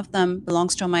 and one of them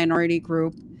belongs to a minority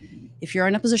group. If you're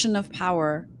in a position of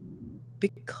power,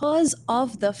 because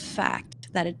of the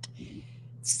fact that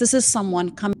this is someone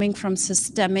coming from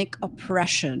systemic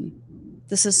oppression,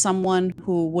 this is someone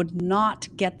who would not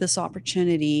get this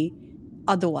opportunity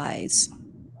otherwise,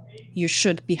 you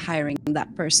should be hiring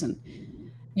that person.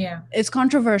 Yeah. It's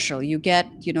controversial. You get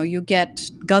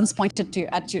guns pointed to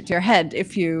your head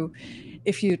if you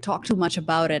talk too much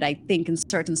about it, I think, in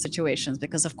certain situations,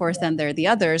 because of course Yeah. then there are the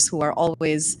others who are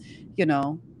always, you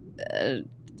know, uh,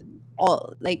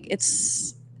 all like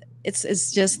it's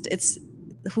just it's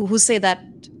who say that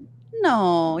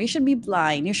no, you should be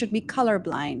blind, you should be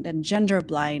colorblind and gender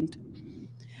blind.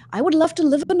 I would love to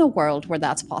live in a world where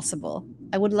that's possible.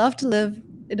 I would love to live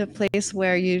in a place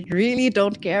where you really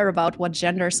don't care about what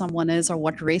gender someone is or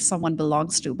what race someone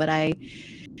belongs to. But I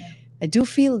do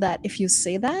feel that if you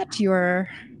say that, you're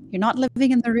not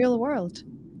living in the real world.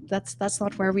 That's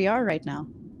not where we are right now.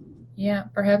 Yeah.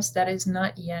 Perhaps that is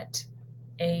not yet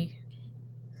a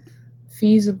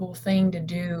feasible thing to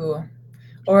do,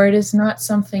 or it is not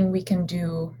something we can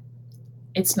do.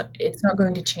 It's not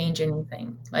going to change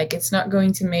anything. Like, it's not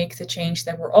going to make the change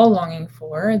that we're all longing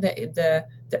for, the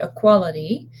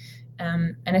equality.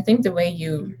 And I think the way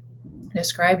you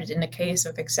described it, in the case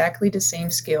of exactly the same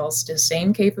skills, the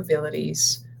same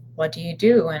capabilities, what do you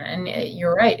do? And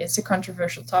you're right, it's a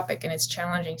controversial topic and it's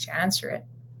challenging to answer it.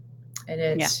 It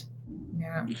Yeah. is.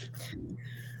 Yeah.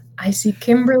 I see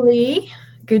Kimberly.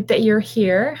 Good that you're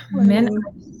here. Men Hello.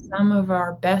 are some of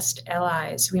our best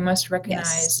allies. We must Yes.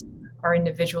 recognize our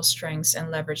individual strengths and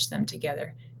leverage them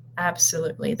together.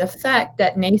 Absolutely. The fact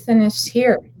that Nathan is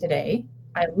here today,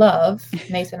 I love.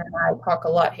 Nathan and I talk a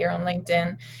lot here on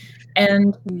LinkedIn.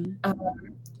 And Mm. uh,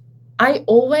 I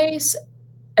always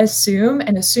assume,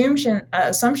 and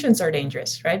assumptions are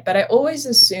dangerous, right? But I always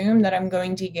assume that I'm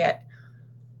going to get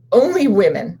only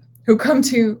women who come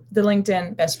to the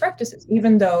LinkedIn best practices,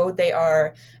 even though they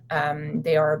are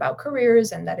about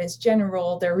careers and that is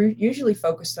general. They're usually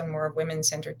focused on more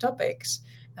women-centered topics,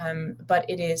 but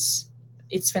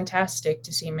it's fantastic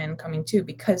to see men coming too,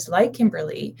 because like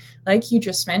Kimberly, like you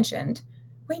just mentioned,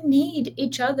 we need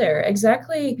each other.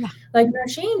 Exactly Yeah. like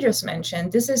Nausheen just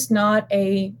mentioned, this is not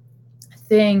a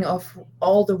thing of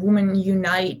all the women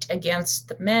unite against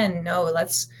the men. No,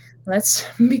 let's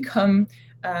become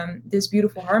this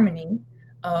beautiful harmony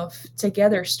of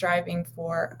together striving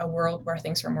for a world where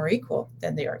things are more equal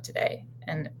than they are today.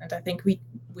 And I think we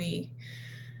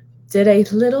did a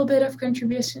little bit of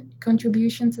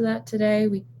contribution to that today.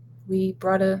 We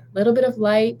brought a little bit of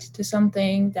light to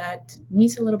something that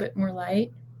needs a little bit more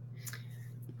light.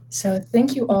 So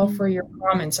thank you all Mhm. for your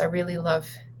comments. I really love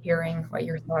hearing what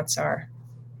your thoughts are.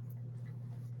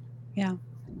 Yeah.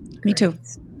 Me too.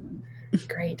 Great.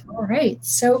 Great. All right.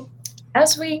 So,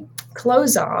 as we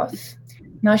close off,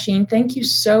 Nausheen, thank you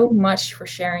so much for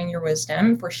sharing your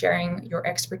wisdom, for sharing your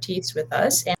expertise with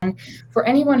us. And for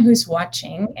anyone who's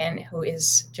watching and who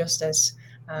is just as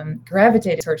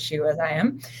gravitated towards you as I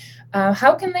am,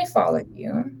 how can they follow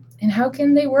you? And how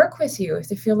can they work with you if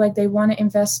they feel like they want to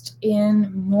invest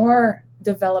in more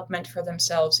development for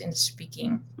themselves in the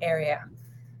speaking area?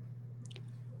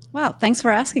 Wow, thanks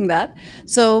for asking that.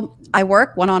 So, I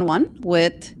work one on one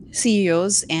with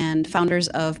CEOs and founders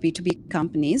of B2B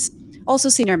companies, also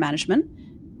senior management,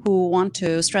 who want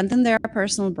to strengthen their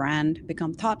personal brand,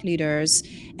 become thought leaders,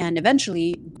 and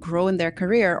eventually grow in their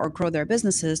career or grow their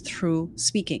businesses through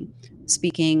speaking.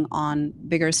 Speaking on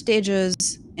bigger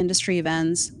stages, industry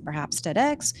events, perhaps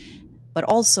TEDx, but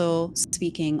also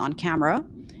speaking on camera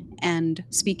and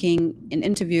speaking in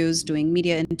interviews, doing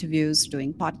media interviews,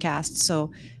 doing podcasts.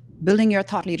 So, building your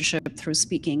thought leadership through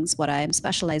speaking is what I'm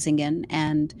specializing in.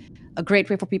 And a great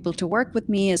way for people to work with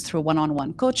me is through one on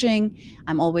one coaching.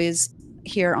 I'm always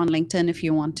here on LinkedIn if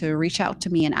you want to reach out to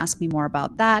me and ask me more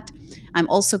about that. I'm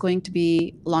also going to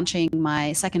be launching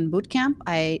my second boot camp.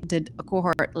 I did a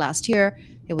cohort last year.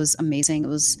 It was amazing. It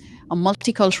was a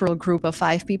multicultural group of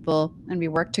 5 people, and we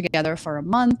worked together for a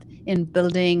month in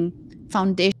building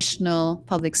foundational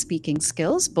public speaking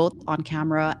skills, both on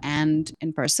camera and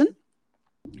in person.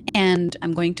 And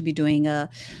I'm going to be doing a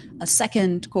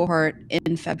second cohort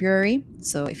in February.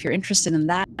 So if you're interested in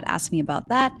that, ask me about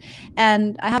that.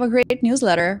 And I have a great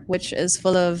newsletter, which is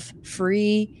full of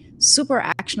free, super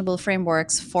actionable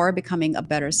frameworks for becoming a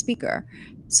better speaker.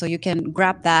 So you can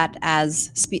grab that at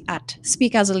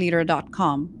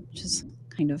speakasaleader.com, which is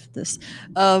kind of this.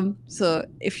 So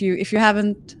if you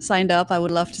haven't signed up, I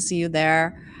would love to see you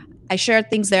there. I share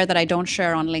things there that I don't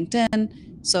share on LinkedIn.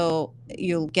 So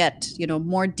you'll get,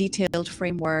 more detailed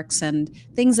frameworks and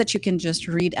things that you can just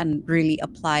read and really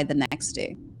apply the next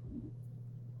day.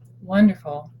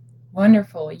 Wonderful.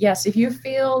 Wonderful. Yes, if you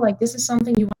feel like this is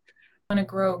something you want to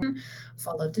grow,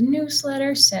 follow the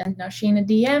newsletter, send Nausheen a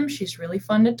DM. She's really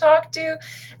fun to talk to.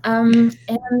 And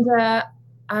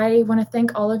I want to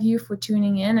thank all of you for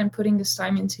tuning in and putting this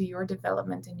time into your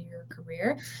development into your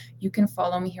career. You can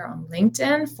follow me here on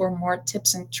LinkedIn for more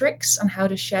tips and tricks on how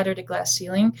to shatter the glass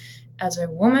ceiling as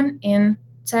a woman in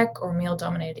tech or male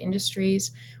dominated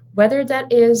industries. Whether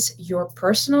that is your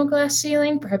personal glass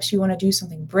ceiling, perhaps you want to do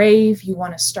something brave, you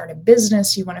want to start a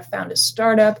business, you want to found a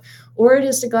startup, or it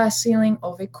is the glass ceiling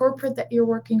of a corporate that you're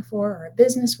working for or a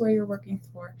business where you're working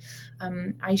for.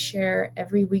 I share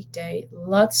every weekday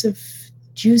lots of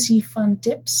juicy, fun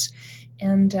tips,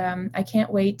 and I can't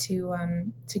wait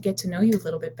to get to know you a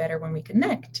little bit better when we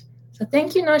connect. So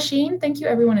thank you, Nausheen. Thank you,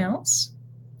 everyone else.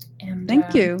 And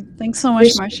Thank you. Thanks so much,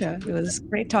 wish Marcia. It was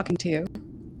great talking to you.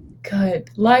 good.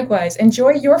 Likewise,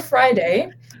 enjoy your Friday.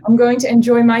 I'm going to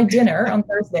enjoy my dinner on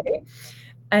Thursday,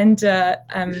 and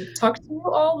talk to you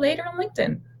all later on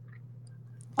LinkedIn.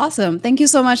 Awesome. Thank you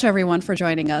so much, everyone, for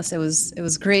joining us. It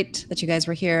was great that you guys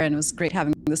were here, and it was great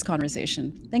having this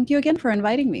conversation. Thank you again for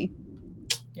inviting me.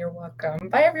 You're welcome.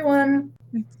 Bye, everyone.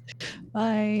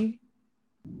 Bye.